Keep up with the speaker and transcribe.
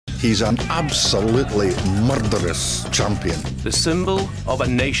He's an absolutely murderous champion. The symbol of a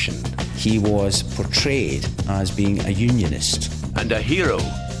nation. He was portrayed as being a unionist. And a hero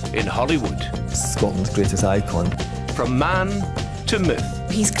in Hollywood. Scotland's greatest icon. From man to myth.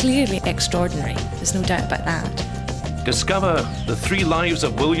 He's clearly extraordinary, there's no doubt about that. Discover the 3 lives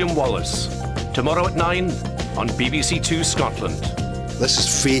of William Wallace. Tomorrow at 9 on BBC Two Scotland. This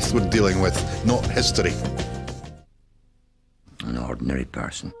is faith we're dealing with, not history. An ordinary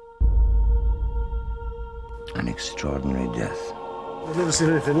person. An extraordinary death. I've never seen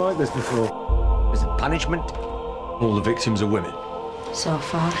anything like this before. Is it punishment? All the victims are women. So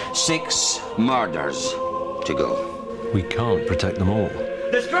far. 6 murders to go. We can't protect them all.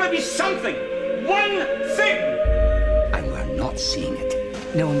 There's got to be something! One thing! And we're not seeing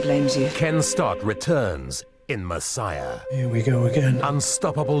it. No one blames you. Ken Stott returns in Messiah. Here we go again.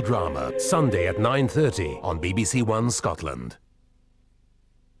 Unstoppable drama, Sunday at 9:30 on BBC One Scotland.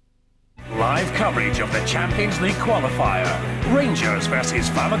 Live coverage of the Champions League qualifier. Rangers versus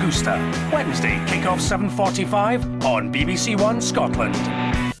Famagusta. Wednesday, kick-off 7:45 on BBC One Scotland.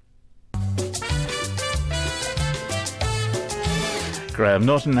 Graham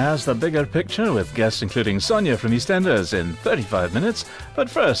Norton has the bigger picture with guests including Sonia from EastEnders in 35 minutes. But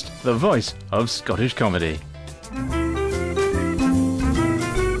first, the voice of Scottish comedy.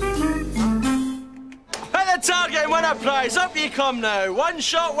 Target and win a prize. Up you come now. One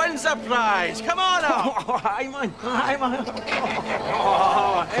shot wins the prize. Come on up. Hi, man. Hi, man.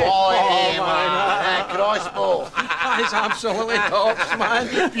 Quality, man. Crossbow. That's absolutely tops,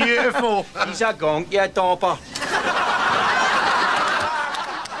 man. Beautiful. He's a gonk, yeah, topper.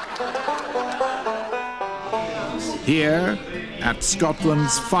 Here, at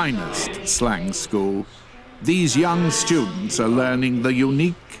Scotland's finest slang school, these young students are learning the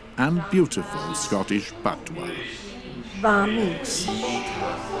unique and beautiful Scottish patois. Vamos.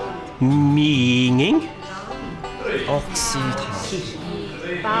 Meaning? Occitan.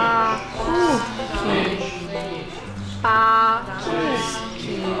 Bahuki.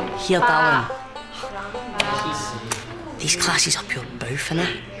 Bahuki. Here, darling. These classes are pure bouffing,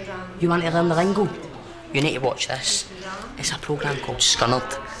 eh? You want to learn the lingo? You need to watch this. It's a programme called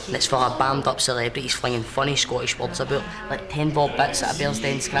Scunnered, and it's full of bammed up celebrities flinging funny Scottish words about, like 10 bob bits at a Bears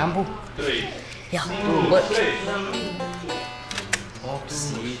Den scramble. Here, look.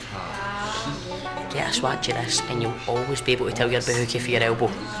 Get a swatch of this, and you'll always be able to tell your bahookie for your elbow.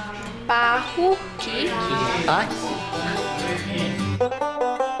 Bahookie? Aye.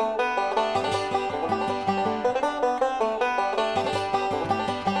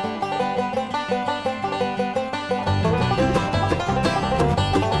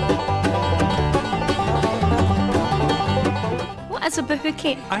 As a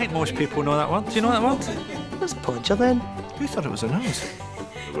bahookie. I think most people know that word. Do you know that word? What's podger then? Who thought it was a nose?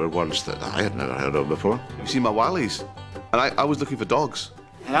 There were words that I had never heard of before. You've seen my wallies, and I was looking for dogs.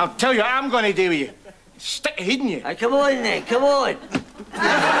 And I'll tell you what I'm going to do with you. Stick a head in you. Come on then, come on.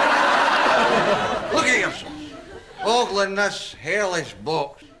 Look at yourself. Ogling this hairless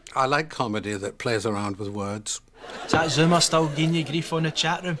box. I like comedy that plays around with words. Is that Zoomer still giving you grief on the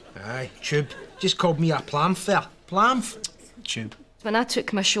chat room? Aye, Tube. Just called me a plamf there. Plamf? Tube. When I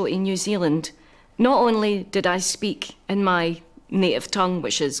took my show in New Zealand, not only did I speak in my native tongue,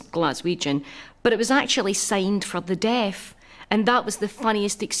 which is Glaswegian, but it was actually signed for the deaf. And that was the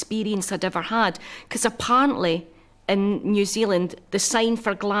funniest experience I'd ever had, because apparently in New Zealand, the sign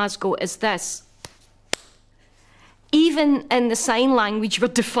for Glasgow is this. Even in the sign language, we're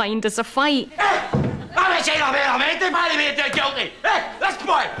defined as a fight. I'm guilty. This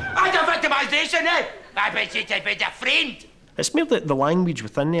boy, anti-victimisation, I've been a friend. It's more the language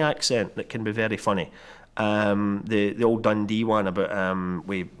within the accent that can be very funny. The old Dundee one about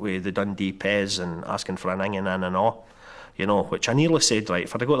with the Dundee Pez and asking for an ing and an aw, you know, which I nearly said, right,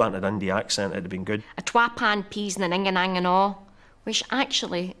 if I'd have got that in a Dundee accent, it'd have been good. A twa pan peas and an ing and ang and aw, which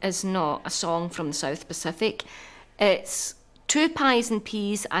actually is not a song from the South Pacific. It's 2 pies and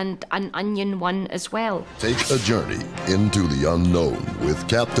peas and an onion one as well. Take a journey into the unknown with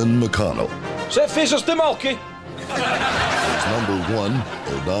Captain McConnell. Set faces to Mulkey. As number 1,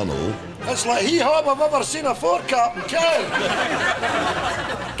 O'Donnell. It's like hee-haw I've ever seen afore, Captain.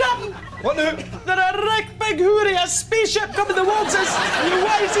 Captain! What now? They're a rick big hoorie, a spaceship coming towards us. You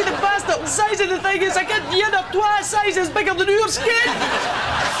want to see the bastard size of the thing is a good unit twice sizes bigger than your skin.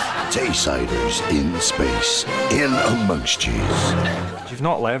 Taysiders in space, in amongst yous. You've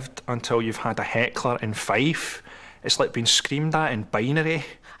not lived until you've had a heckler in Fife. It's like being screamed at in binary.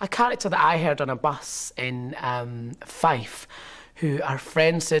 A character that I heard on a bus in Fife who our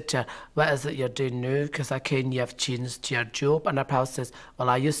friend said to her, what is it you're doing now? Because I ken you've changed your job. And her pal says, well,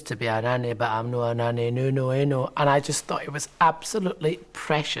 I used to be a nanny, but I'm not a nanny, no. And I just thought it was absolutely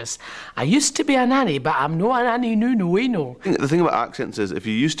precious. I used to be a nanny, but I'm not a nanny, no. The thing about accents is, if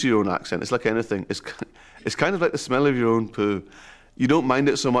you're used to your own accent, it's like anything. It's kind of like the smell of your own poo. You don't mind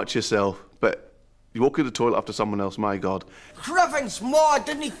it so much yourself, but you walk in the toilet after someone else, my God. Crivens, Ma,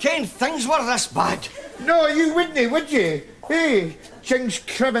 didn't ken things were this bad. No, you wouldn't, would you? Hey, Jings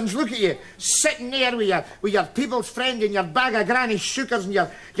Crivens, look at you, sitting there with your people's friend and your bag of granny sugars and your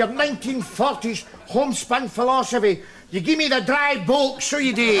 1940s homespun philosophy. You give me the dry bulk, so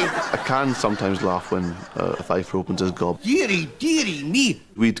you do. I can sometimes laugh when a fifer opens his gob. Dearie me.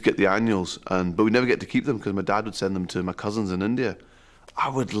 We'd get the annuals, but we'd never get to keep them because my dad would send them to my cousins in India. I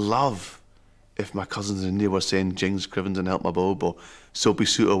would love if my cousins in India were saying Jings Crivens and Help My Bob, or Soapy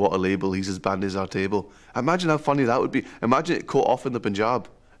Suitor, what a label, he's as bad as our table. Imagine how funny that would be. Imagine it caught off in the Punjab.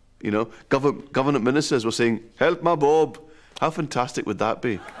 You know, government ministers were saying, Help my Bob. How fantastic would that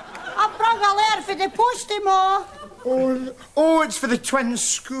be? I brought a letter for the postie, Ma. Oh, it's for the twins'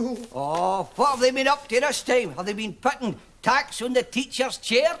 school. Oh, what have they been up to this time? Have they been putting tax on the teacher's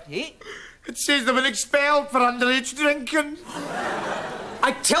chair, eh? It says they've been expelled for underage drinking.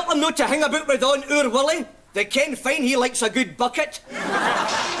 I tell them not to hang about with on our Willie. They ken fine he likes a good bucket.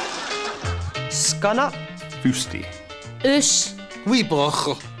 Scunnered. Fusty. Oos. Wee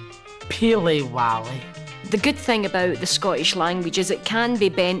bochel. Peely Wally. The good thing about the Scottish language is it can be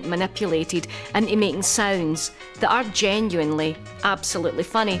bent, manipulated into making sounds that are genuinely, absolutely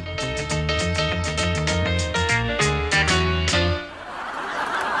funny.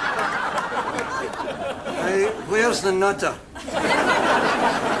 Where's the nutter?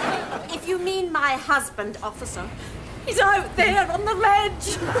 If you mean my husband, officer, he's out there on the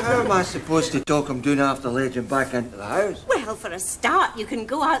ledge. How am I supposed to talk him down off the ledge and back into the house? Well, for a start, you can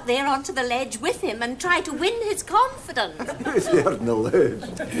go out there onto the ledge with him and try to win his confidence. Who's there on the ledge?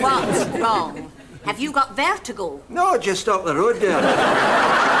 What's wrong? Have you got vertigo? No, just up the road there.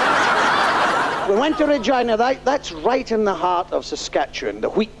 We went to Regina, that's right in the heart of Saskatchewan, the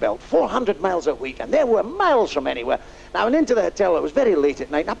wheat belt, 400 miles of wheat, and there were miles from anywhere. Now, I went into the hotel, it was very late at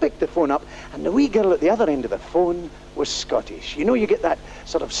night, and I picked the phone up, and the wee girl at the other end of the phone was Scottish. You know, you get that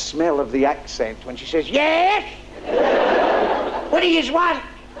sort of smell of the accent when she says, yes! What do you want?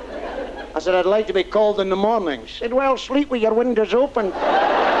 I said, I'd like to be called in the morning. She said, well, sleep with your windows open.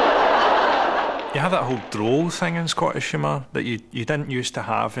 You have that whole droll thing in Scottish humour that you didn't used to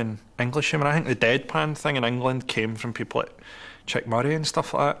have in English humour. I think the deadpan thing in England came from people like Chick Murray and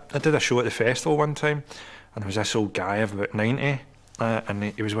stuff like that. I did a show at the festival one time, and there was this old guy of about 90,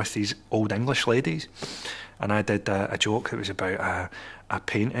 and he was with these old English ladies, and I did a joke that was about a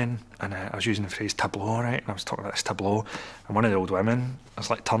painting, and I was using the phrase tableau, right? And I was talking about this tableau, and one of the old women was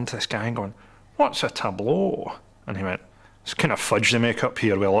like turned to this guy and going, "What's a tableau?" And he went, "It's kind of fudge they make up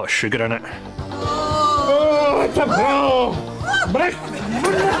here with a lot of sugar in it." Oh, it's a bro!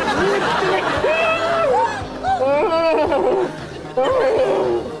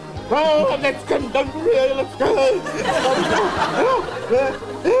 Oh, let's come down here, let's go!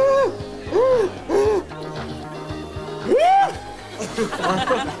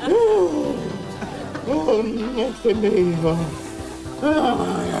 Oh, next to me.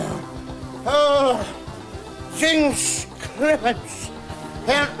 Oh, Jings Crivens.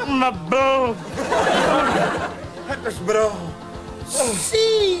 Help my bro. Help us, bro.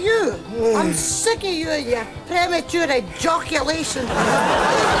 See you. I'm sick of you premature ejaculation.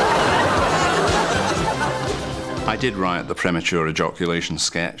 I did write the premature ejaculation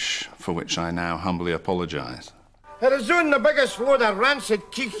sketch, for which I now humbly apologise. It is on the biggest load of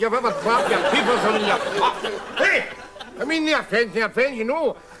rancid keek you've ever clapped your peoples on your pocket. Hey! I mean, no offence, you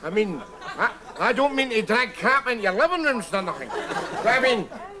know. I mean, I don't mean to drag crap into your living rooms or nothing. But I mean,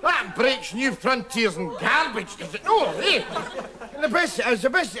 that breaks new frontiers and garbage, does it? No, eh? And the best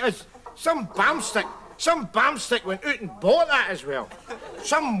is, some bamstick went out and bought that as well.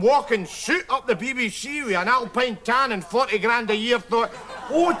 Some walking suit up the BBC with an alpine tan and 40 grand a year thought,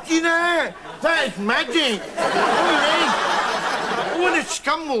 oh, Tina, that is magic. Oh, the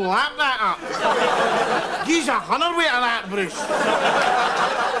scum will lap that up. He's a hundredweight of that, Bruce.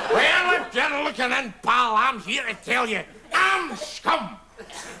 Well, if you're looking in, pal, I'm here to tell you, I'm scum.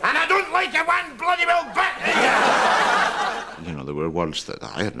 And I don't like it one bloody well bit. You know, there were words that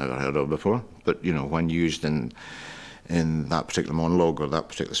I had never heard of before, but, you know, when used in that particular monologue or that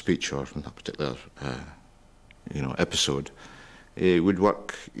particular speech or that particular, episode, it would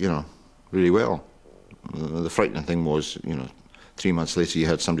work, really well. The frightening thing was, 3 months later you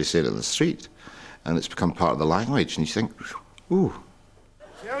heard somebody say it in the street, and it's become part of the language, and you think, Ooh.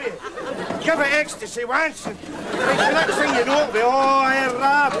 Tell you, give it ecstasy once, and the next thing you know, it'll be, oh, hey,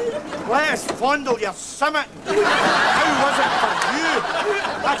 Rab, let us fondle your summit. How was it for you?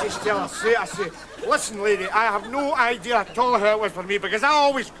 I just tell her, I say, listen, lady, I have no idea at all how it was for me, because I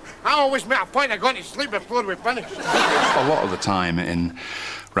always make a point of going to sleep before we finish. A lot of the time in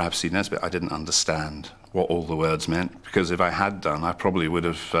Rhapsody Nesbitt, I didn't understand what all the words meant, because if I had done, I probably would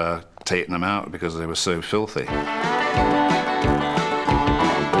have taken them out because they were so filthy.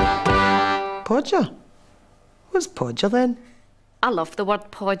 Podger? What's podger then? I love the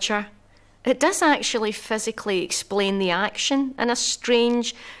word podger. It does actually physically explain the action in a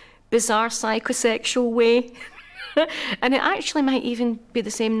strange, bizarre psychosexual way. And it actually might even be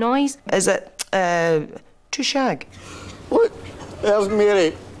the same noise. Is it, to shag? Look, there's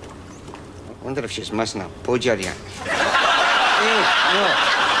Mary. I wonder if she's missing a podger yet.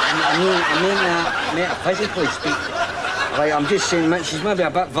 I mean metaphysically speak. Right, I'm just saying, man, she's maybe a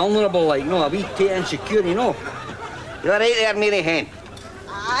bit vulnerable, like, a wee tit insecure, You're right there, Mary Hen.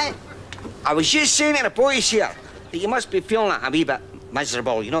 Aye. I was just saying to the boys here that you must be feeling a wee bit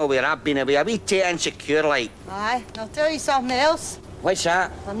miserable, where I've been a wee tit insecure, like. Aye, I'll tell you something else. What's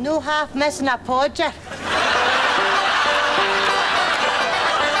that? I'm no half missing a podger.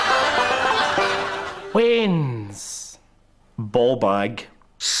 Waynes. Ball bag.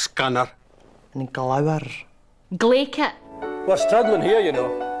 Scunner. And glower. Glaket. We're struggling here,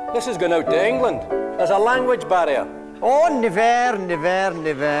 This is going out to England. There's a language barrier. Oh, never.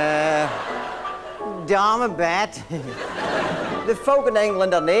 Damn a bet. The folk in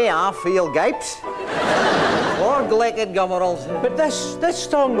England are nae half field gapes. Or glaket gummerals. But this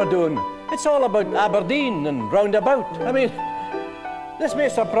song we're doing, it's all about Aberdeen and roundabout. I mean, this may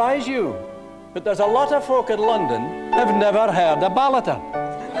surprise you, but there's a lot of folk in London who've never heard a balloter.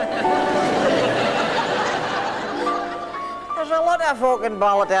 There's a lot of folk in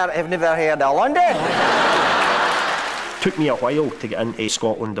Balloter who've never heard of London. Took me a while to get into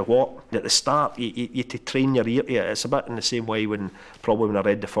Scotland or what. At the start, you to train your ear to it. It's a bit in the same way when I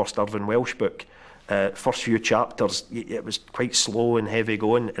read the first Irvine Welsh book. First few chapters, it was quite slow and heavy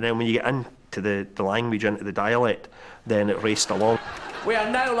going, and then when you get into the language, into the dialect, then it raced along. We are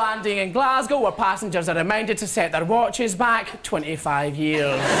now landing in Glasgow, where passengers are reminded to set their watches back 25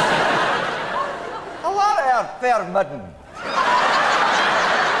 years. A lot of fair midden.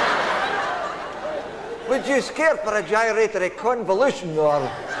 Would you scare for a gyratory convolution or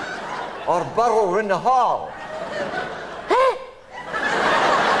burrow in the hall?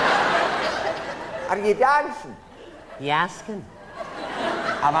 Are you dancing? You asking?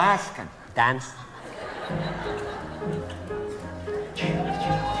 I'm asking. Dance.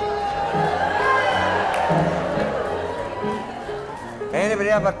 Anybody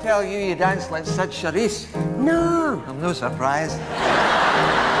ever tell you dance like such Charisse? No. I'm no surprised.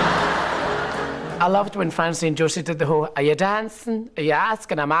 I loved when Francie and Josie did the whole, are you dancing? Are you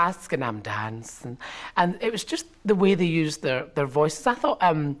asking? I'm asking, I'm dancing. And it was just the way they used their voices. I thought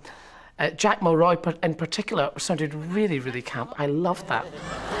Jack Mulroy in particular sounded really, really camp. I loved that.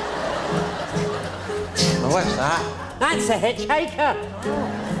 Well, what's that? That's a hitchhiker.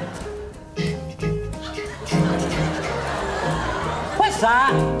 What's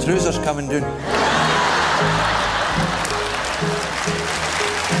that? Trousers coming down.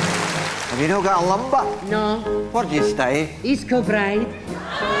 Have you not got a lumber? No. Where'd you stay? East Kilbride.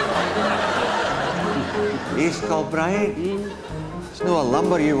 East Kilbride? It's no a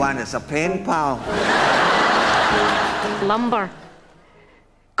lumber you want, it's a pen pal. Lumber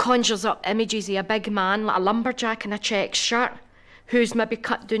conjures up images of a big man, like a lumberjack in a check shirt, who's maybe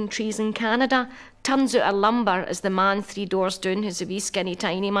cut down trees in Canada. Turns out a lumber is the man 3 doors down who's a wee skinny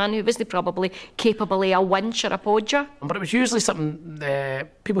tiny man who wasn't probably capable of a winch or a podger. But it was usually something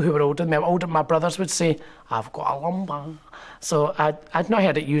people who were older than me, my brothers would say, I've got a lumber. So I'd not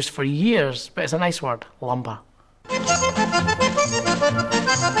heard it used for years, but it's a nice word, lumber.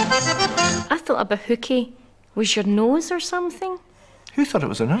 I thought a bahookie was your nose or something. Who thought it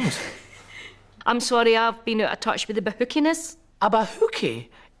was a nose? I'm sorry, I've been out of touch with the bahookiness. A bahookie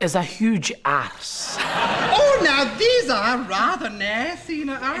is a huge arse. Oh, now these are rather nasty,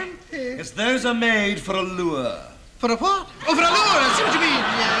 aren't they? Because those are made for a lure. For a what? Oh, for a lure, I see what you mean,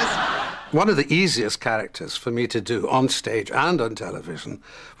 yes. One of the easiest characters for me to do on stage and on television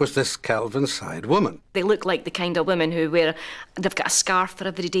was this Kelvin Side woman. They look like the kind of women who they've got a scarf for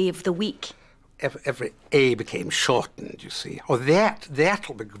every day of the week. Every A became shortened, you see. Oh,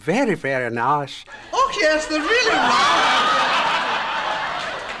 that'll be very, very nice. Oh, yes, they're really round.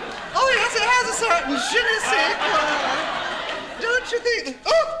 Oh, yes, it has a certain je ne sais quoi. Don't you think?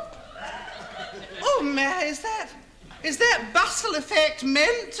 Oh! Oh, Mary, is that? Is that bustle effect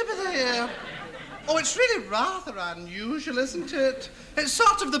meant to be there? Oh, it's really rather unusual, isn't it? It's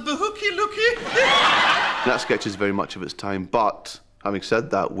sort of the bahooky-looky. That sketch is very much of its time, but having said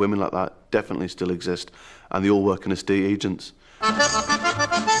that, women like that definitely still exist, and they all work in estate agents.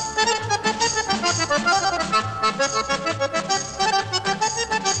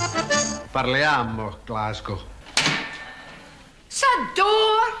 Parliamo, Glasgow.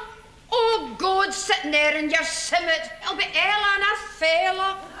 Sador! Oh, God, sitting there in your simmet. It'll be Ella and her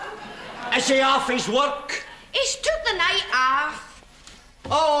fella. Is he off his work? He's took the night off.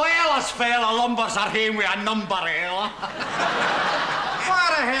 Oh, Ella's fella lumbers are home with a number, Ella.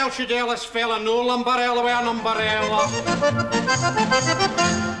 Why the hell should Ella's fella know lumbarella with a numberella?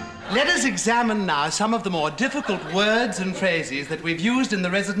 Let us examine now some of the more difficult words and phrases that we've used in the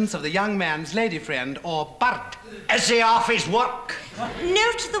residence of the young man's lady friend, or bird. Is he off his work?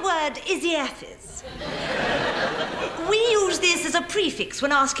 Note the word isiaphis. We use this as a prefix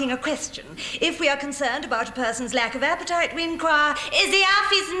when asking a question. If we are concerned about a person's lack of appetite, we inquire, is he off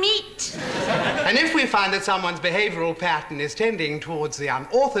his meat? And if we find that someone's behavioural pattern is tending towards the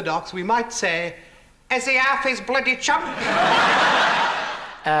unorthodox, we might say, is he off his bloody chump?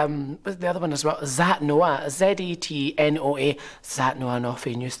 What's the other one as well? Zatnoa, Z-E-T-N-O-A, Zatnoa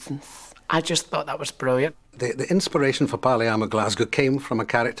Noffy nuisance. I just thought that was brilliant. The inspiration for Parliamo Glasgow came from a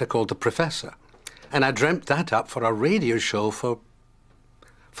character called the Professor. And I dreamt that up for a radio show for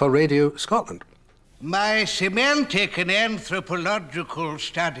Radio Scotland. My semantic and anthropological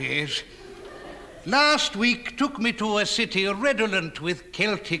studies last week took me to a city redolent with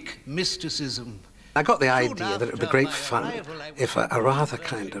Celtic mysticism. I got the idea that it would be great fun if a rather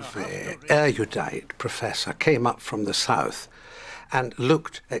kind of erudite professor came up from the south and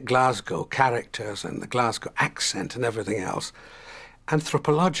looked at Glasgow characters and the Glasgow accent and everything else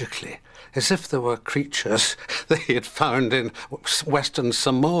anthropologically, as if there were creatures that he had found in Western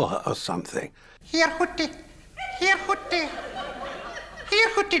Samoa or something. Here, Hooty,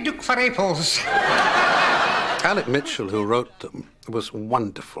 Duke for apples. Alec Mitchell, who wrote them, was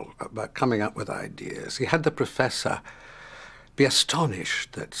wonderful about coming up with ideas. He had the professor be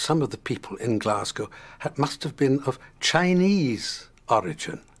astonished that some of the people in Glasgow must have been of Chinese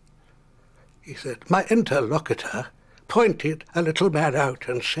origin. He said, my interlocutor pointed a little man out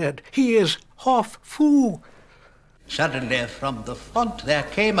and said, he is half foo. Suddenly from the font there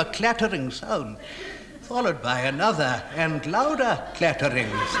came a clattering sound, followed by another and louder clattering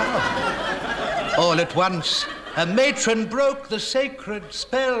sound. All at once, a matron broke the sacred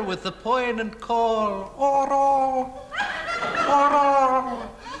spell with the poignant call, Oro, Oro,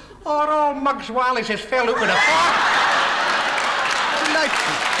 Oro. Muggs Wallis has fell out with a fork.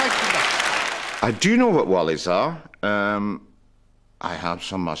 Delightful. I do know what wallies are. I have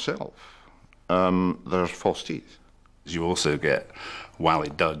some myself. There's false teeth. You also get Wally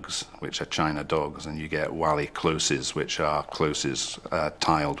Dugs, which are China dogs, and you get Wally Closes, which are closes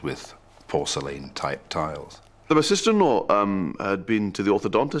tiled with porcelain-type tiles. My sister-in-law had been to the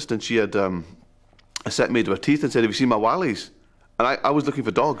orthodontist, and she had a set made of her teeth and said, have you seen my Wallies? And I was looking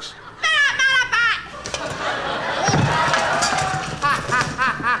for dogs.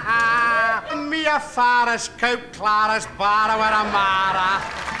 Mia Faris, Count Claris, Barra, where a Mara.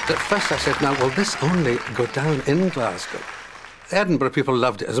 At first I said, now, will this only go down in Glasgow? Edinburgh people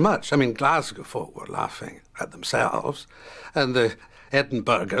loved it as much. I mean, Glasgow folk were laughing at themselves, and the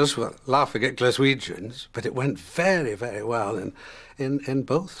Edinburghers were laughing at Glaswegians, but it went very, very well in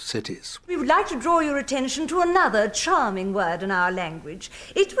both cities. We would like to draw your attention to another charming word in our language.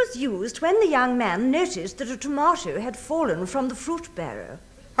 It was used when the young man noticed that a tomato had fallen from the fruit barrow.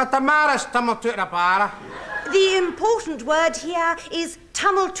 The important word here is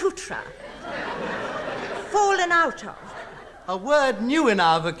tumultutra. Fallen out of. A word new in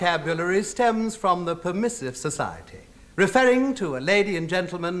our vocabulary stems from the permissive society. Referring to a lady and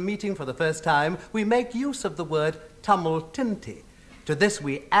gentleman meeting for the first time, we make use of the word tumultinti. To this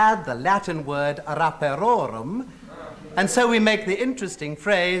we add the Latin word raperorum, and so we make the interesting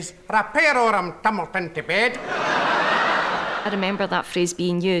phrase raperorum tumultintibed. I remember that phrase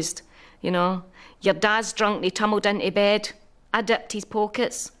being used, you know. Your dad's drunk and he tumbled into bed. I dipped his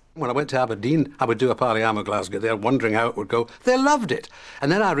pockets. When I went to Aberdeen, I would do a Parliamo Glasgow there, wondering how it would go. They loved it.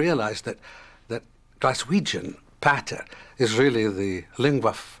 And then I realised that Glaswegian patter is really the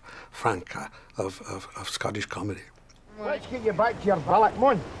lingua franca of Scottish comedy. Let's get you back to your billet,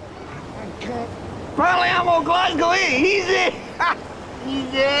 mon. Parliamo Glasgow, eh? Easy!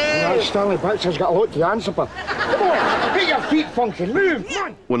 Easy! That Stanley Baxter's got a lot to answer for. Come on, get your feet function, move,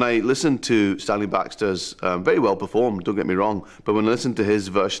 man! When I listened to Stanley Baxter's, very well performed, don't get me wrong, but when I listened to his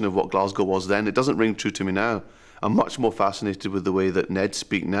version of what Glasgow was then, it doesn't ring true to me now. I'm much more fascinated with the way that Neds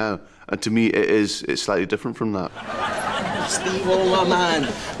speak now, and to me it's slightly different from that. Steve, old man,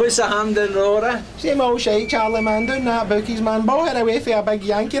 what's the hand in Rora? Same old shite, Charlie, man, down that bookies, man. Ball her away for a big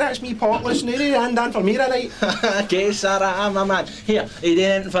Yankee, that's me potless, no and dan for me, right? Okay, Sarah, I'm a man. Here, are you doing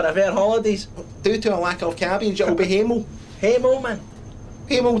anything for the fair holidays? Due to a lack of cabins, it'll be Hamo. Hamo, man.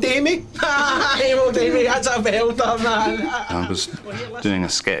 Hamo Damie. Hamo Damie, that's a belter, man. I was doing a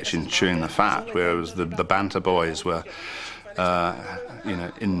sketch in Chewing the Fat where it was the banter boys were, you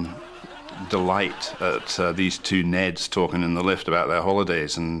know, in delight at these two Neds talking in the lift about their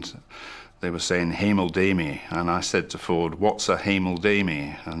holidays, and they were saying Hamel Damie, and I said to Ford, "What's a Hamel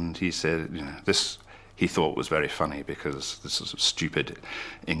Damie?" And he said, you know, this he thought was very funny because this was a stupid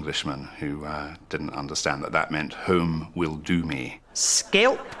Englishman who didn't understand that that meant home will do me.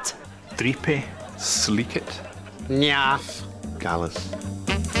 Scalped. Dreepy. Sleek it. Nyaff. Gallus.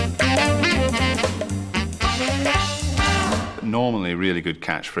 Normally, really good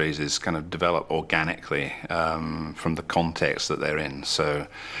catchphrases kind of develop organically from the context that they're in. So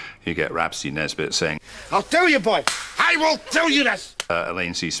you get Rhapsody Nesbitt saying, "I'll tell you, boy. I will tell you this."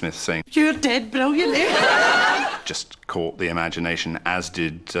 Elaine C. Smith saying, "You're dead brilliant, eh?" Just caught the imagination, as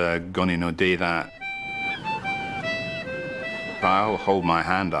did Gonny No Day That. I'll hold my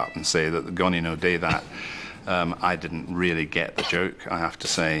hand up and say that the Gonny No Day That, I didn't really get the joke, I have to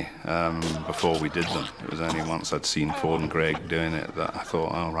say, before we did them. It was only once I'd seen Ford and Greg doing it that I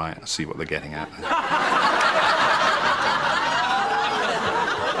thought, oh, right, I see what they're getting at.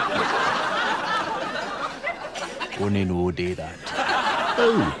 Gonny No Day That.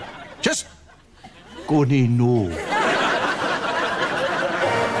 Oh, just Gonny No.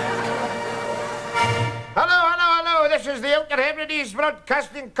 Hello, this is the Outer Hebrides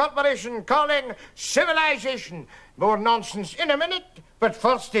Broadcasting Corporation calling civilization. More nonsense in a minute, but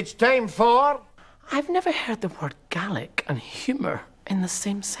first it's time for... I've never heard the word Gaelic and humour in the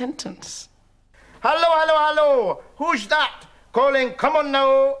same sentence. Hello, who's that? Calling, come on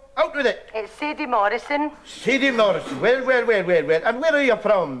now, out with it. It's Sadie Morrison. Sadie Morrison, well. And where are you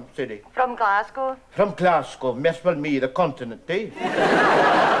from, Sadie? From Glasgow. From Glasgow, well me, the continent, eh?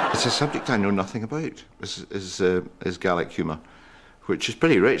 It's a subject I know nothing about, is Gaelic humour, which is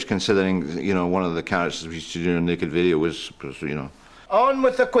pretty rich considering, you know, one of the characters we used to do in a naked video was, you know. On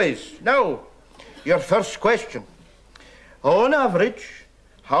with the quiz. Now, your first question. On average,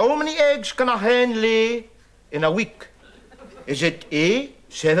 how many eggs can a hen lay in a week? Is it A,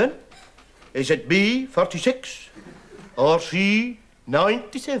 7? Is it B, 46? Or C,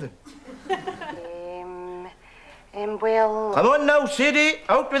 97? Well... Come on now, Sadie,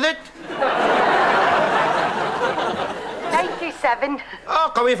 out with it. 97.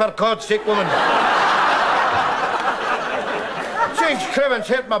 Oh, come here for God's sake, woman. Change Crevens,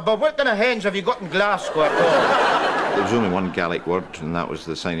 help my Bob. What kind of hens have you got in Glasgow at all? There was only one Gaelic word, and that was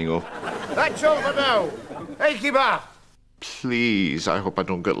the signing off. That's all for now. Hey, keep off. Please, I hope I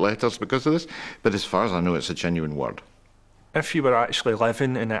don't get letters because of this, but as far as I know, it's a genuine word. If you were actually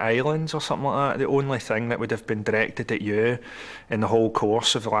living in the islands or something like that, the only thing that would have been directed at you in the whole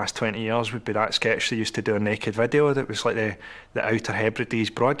course of the last 20 years would be that sketch they used to do a naked video that was like the Outer Hebrides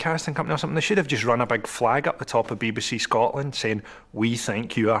Broadcasting Company or something. They should have just run a big flag up the top of BBC Scotland saying, "We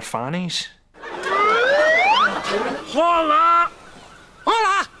think you are fannies." Hola!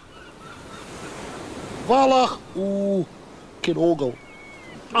 Hola! Vala u Kinogo.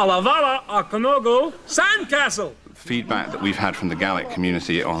 Alavala a Kinogo Sandcastle. Feedback that we've had from the Gaelic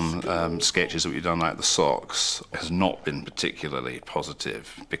community on sketches that we've done, like the Socks, has not been particularly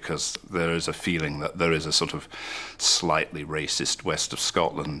positive because there is a feeling that there is a sort of slightly racist West of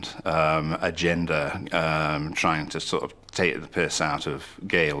Scotland agenda trying to sort of take the piss out of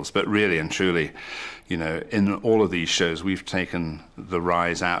Gaels. But really and truly, you know, in all of these shows, we've taken the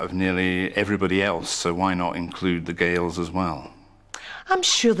rise out of nearly everybody else, so why not include the Gaels as well? I'm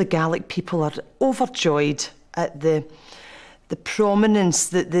sure the Gaelic people are overjoyed at the prominence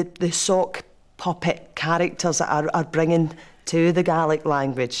that the sock puppet characters are bringing to the Gaelic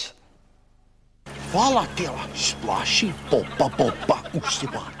language. Splashy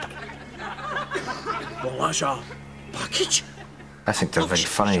package. I think they're very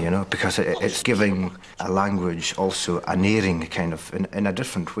funny, you know, because it's giving a language also an airing kind of in a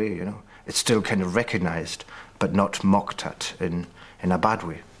different way, you know. It's still kind of recognised, but not mocked at in a bad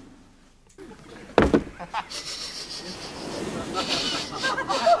way.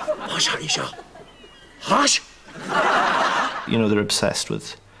 Hush! You know, they're obsessed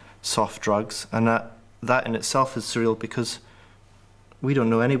with soft drugs, and that in itself is surreal because we don't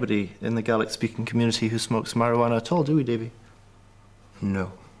know anybody in the Gaelic-speaking community who smokes marijuana at all, do we, Davy?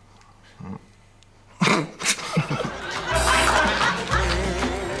 No.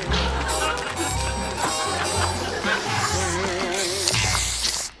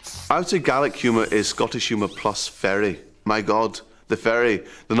 I would say Gaelic humour is Scottish humour plus ferry. My God, the ferry.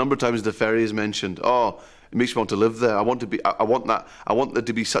 The number of times the ferry is mentioned. Oh, it makes me want to live there. I want to be. I want that. I want there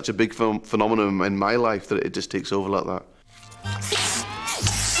to be such a big phenomenon in my life that it just takes over like that.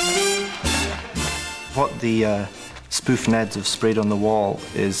 What the spoof Neds have sprayed on the wall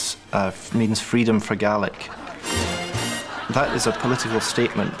is means freedom for Gaelic. That is a political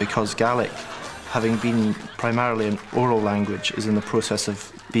statement because Gaelic, having been primarily an oral language, is in the process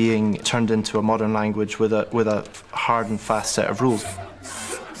of being turned into a modern language with a hard and fast set of rules.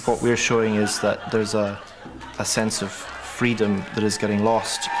 What we're showing is that there's a sense of freedom that is getting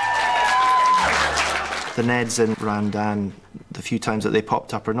lost. The Neds in Randan, the few times that they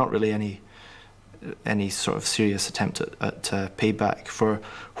popped up, are not really any sort of serious attempt at payback for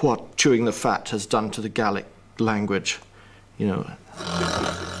what chewing the fat has done to the Gaelic language, you know.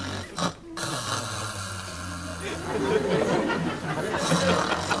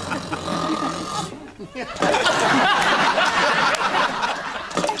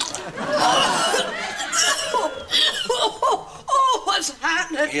 Oh, what's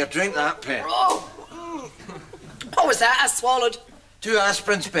happening? Here, drink that, Pet. Oh. What was that I swallowed? 2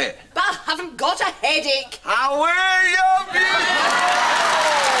 aspirins, Pet. But I haven't got a headache. How are you, beautiful?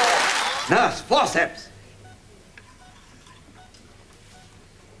 Nurse, forceps.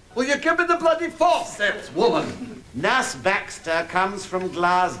 Will you give me the bloody forceps, woman? Nurse Baxter comes from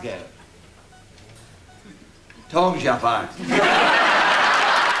Glasgow. Tongs your back.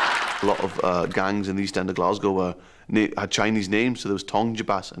 A lot of gangs in the East End of Glasgow had Chinese names, so there was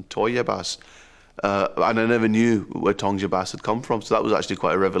Tongjabas and Toyabas. And I never knew where Tongjabas had come from, so that was actually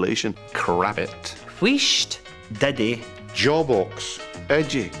quite a revelation. Crabbit. Wheesht. Diddy. Jawbox.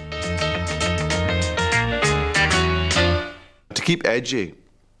 Edgy. To keep edgy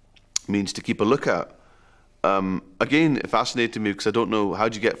means to keep a look at. Again, it fascinated me because I don't know, how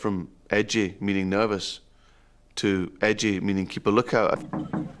do you get from edgy, meaning nervous, to edgy, meaning keep a look at?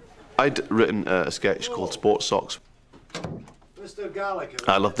 I'd written a sketch called Sports Socks. Mr. Gallagher.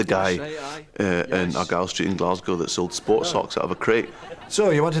 I love the guy in Argyle Street in Glasgow that sold sports socks out of a crate. So,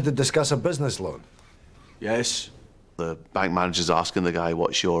 you wanted to discuss a business loan? Yes. The bank manager's asking the guy,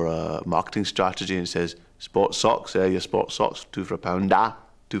 what's your marketing strategy? And he says, sports socks, your sports socks, 2 for £1,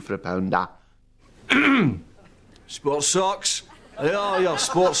 2 for £1. Sports socks? Yeah, your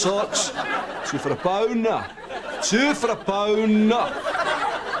sports socks. 2 for £1. 2 for £1.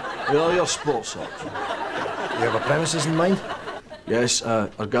 Yeah, your sports socks. You have a premises in mind? Yes,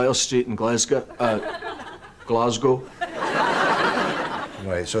 Argyle Street in Glasgow. Glasgow.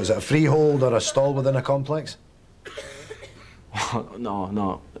 Right, so is it a freehold or a stall within a complex?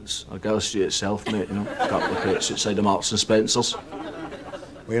 No, it's Argyle Street itself, mate, you know. A couple of crates outside of Marks and Spencer's.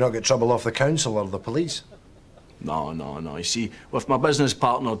 Will you not get trouble off the council or the police? No. You see, with my business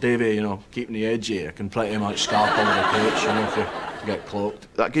partner, Davey, you know, keeping the edgy, I can pretty much scarp over the crates, you know, if you get cloaked.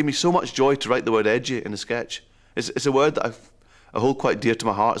 That gave me so much joy to write the word edgy in a sketch. It's a word that I hold quite dear to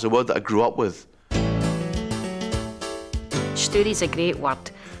my heart. It's a word that I grew up with. Story's a great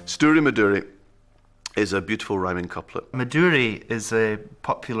word. Story Maduri is a beautiful rhyming couplet. Maduri is a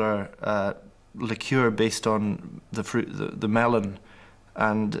popular liqueur based on the fruit, the melon,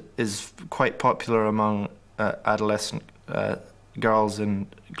 and is quite popular among adolescent girls in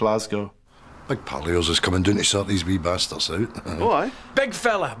Glasgow. Big pal of yours is coming down to sort these wee bastards out. Oh, aye? Big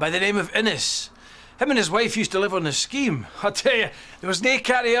fella by the name of Innes. Him and his wife used to live on the scheme. I tell you, there was nae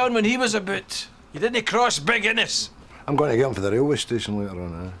carry on when he was about. You didn't cross Big Innes. I'm going to get him for the railway station later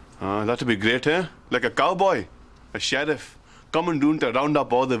on, That'd be great, eh? Like a cowboy, a sheriff, coming down to round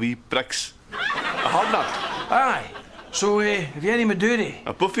up all the wee pricks. A hard nut. Aye. So, have you any Maduri?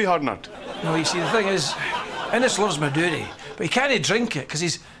 A puffy hard nut. No, you see, the thing is, Innes loves Maduri, but he can't drink it because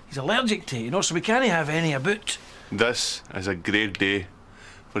he's allergic to it, you know, so we can't have any about. This is a great day.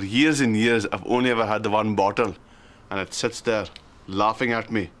 For years and years, I've only ever had the one bottle, and it sits there, laughing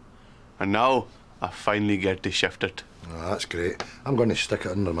at me. And now, I finally get to shift it. Oh, that's great. I'm going to stick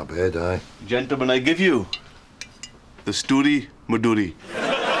it under my bed, aye. Gentlemen, I give you the Story Maduri.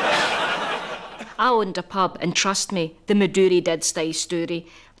 I owned a pub, and trust me, the Maduri did stay story.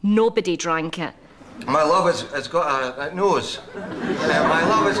 Nobody drank it. My love has got a nose. My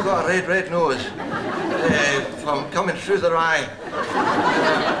love has got a red nose. From coming through the eye.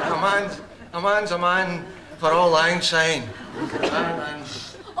 A man's a man for all lang syne.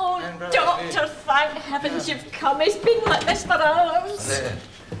 Oh, Doctor, thank heavens you've come. It's been like this for hours.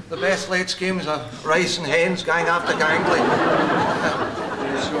 The best laid schemes of rice and hens, gang after gangly.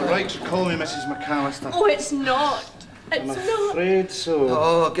 It's all right to call me Mrs. McAllister. Oh, it's not. It's I'm afraid so.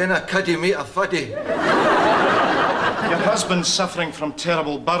 Oh, again a cuddy meet a fuddy. Your husband's suffering from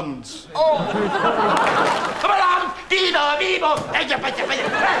terrible burns. Oh! Come on! Don't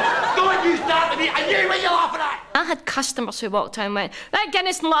you start with me! I knew what you're laughing at! I had customers who walked out and went, "That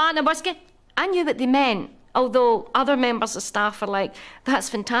Guinness and Latin and whiskey." I knew what they meant, although other members of staff are like, "That's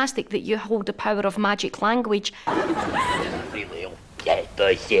fantastic that you hold the power of magic language."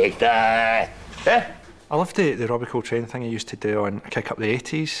 I loved the Robbie Coltrane thing he used to do on Kick Up the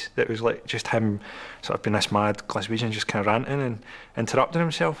 80s. That was like just him sort of being this mad Glaswegian, just kind of ranting and interrupting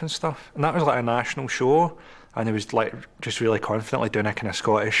himself and stuff. And that was like a national show, and he was like just really confidently doing a kind of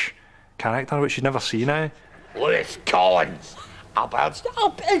Scottish character, which you'd never see now. Lewis Collins. The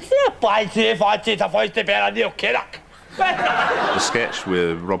sketch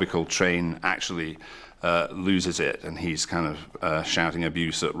where Robbie Coltrane actually loses it, and he's kind of shouting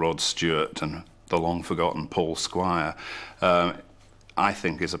abuse at Rod Stewart and the long-forgotten Paul Squire, I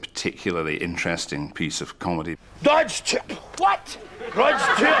think is a particularly interesting piece of comedy. Rod Stewart. What? Rod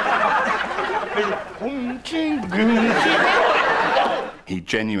Stewart. He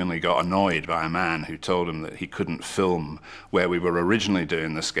genuinely got annoyed by a man who told him that he couldn't film where we were originally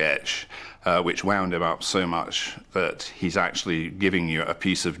doing the sketch, which wound him up so much that he's actually giving you a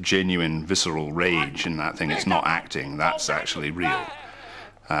piece of genuine visceral rage in that thing. It's not acting, that's actually real.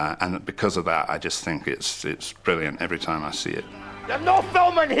 And because of that, I just think it's brilliant every time I see it. You're not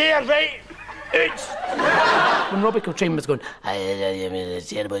filming here, right? When Robbie Coltrane was going, it's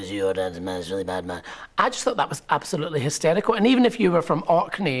terrible, it's really bad, man. I just thought that was absolutely hysterical. And even if you were from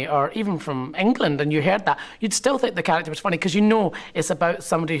Orkney or even from England and you heard that, you'd still think the character was funny because you know it's about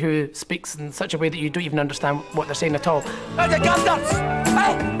somebody who speaks in such a way that you don't even understand what they're saying at all. Oh,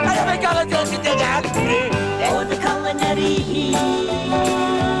 the culinary heat.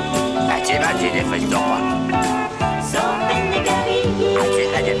 Imagine if it's not. Salt in the gully heat.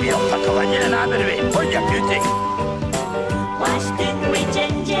 Washed in with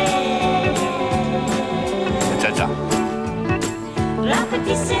ginger.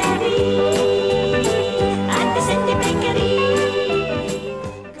 And the Cindy Bakery.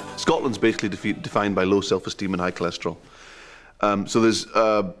 Scotland's basically defined by low self-esteem and high cholesterol. So there's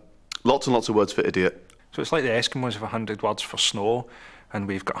lots and lots of words for idiot. So it's like the Eskimos have 100 words for snow, and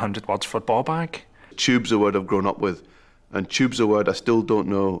we've got 100 words for ball bag. Tube's a word I've grown up with, and tube's a word I still don't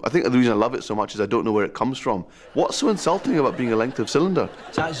know. I think the reason I love it so much is I don't know where it comes from. What's so insulting about being a length of cylinder?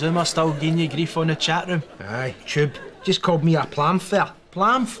 Is that Zoomer still giving you grief on the chat room? Aye, tube. Just called me a plamf there.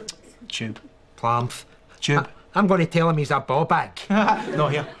 Plamf? Tube. Plamf. Tube. I'm going to tell him he's a ball bag. No,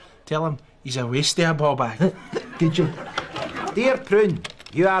 here. Tell him he's a waste of a ball bag. Good job. Dear Prune,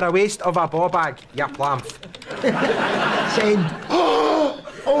 you are a waste of a ball bag, you plamf. Send.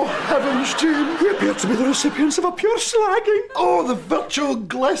 Oh, heavens, Jane, we appear to be the recipients of a pure slagging. Oh, the virtual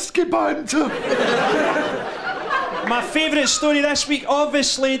Gillespie banter. My favourite story this week,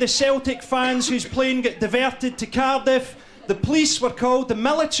 obviously, the Celtic fans whose plane got diverted to Cardiff. The police were called, the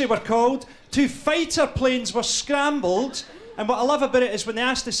military were called, 2 fighter planes were scrambled, and what I love about it is when they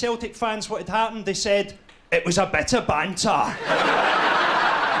asked the Celtic fans what had happened, they said, it was a bit of banter.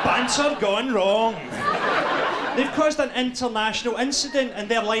 Banter gone wrong. They've caused an international incident, and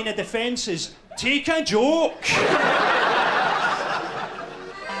their line of defence is, take a joke.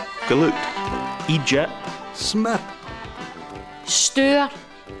 Galoot. Egypt. Smith. Stir.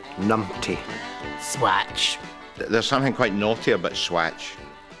 Numpty. Swatch. There's something quite naughty about swatch,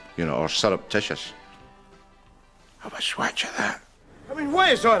 you know, or surreptitious. Have a swatch of that. I mean,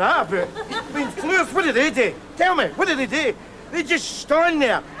 what is all that about? I mean, Fleurs, what did they do? Tell me, what did they do? They just stand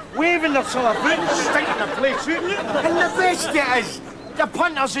there, waving their sort of boots, stinking the place out. And the best it is, the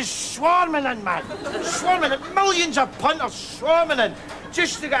punters is swarming in, man. Swarming in. Millions of punters swarming in.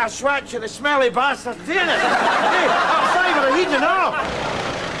 Just to get a swatch of the smelly bastard doing it. Hey, that fiver of heat and all.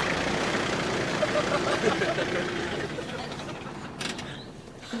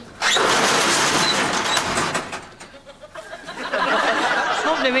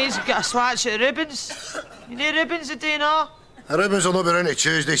 Somebody means to get a swatch at the Rubens. You need Rubens today now? The Rubens will not be around till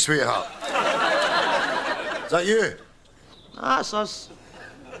Tuesday, sweetheart. Is that you? That's us.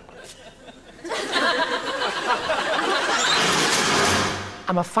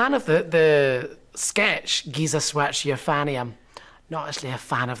 I'm a fan of the sketch, Giza Swatch Your Fanny. I'm not actually a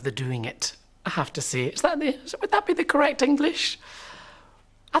fan of the doing it, I have to say. Would that be the correct English?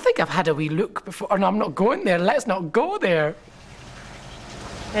 I think I've had a wee look before. Oh, no, I'm not going there. Let's not go there.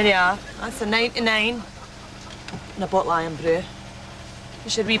 There you are. That's a 99. And a bottle of iron brew.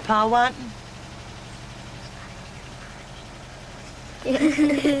 Is your wee pal wanting?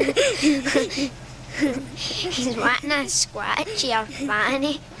 He's wanting a scratch your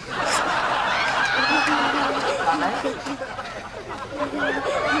fanny.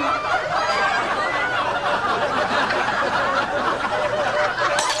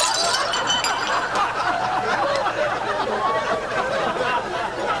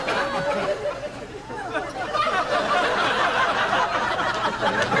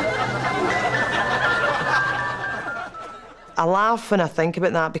 I laugh when I think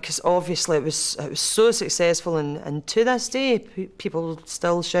about that because obviously it was so successful, and to this day people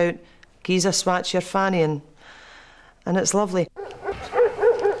still shout, "Geezer, swatch your fanny," and it's lovely.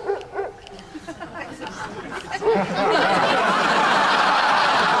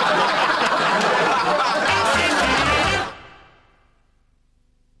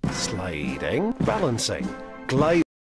 Sliding, balancing, gliding.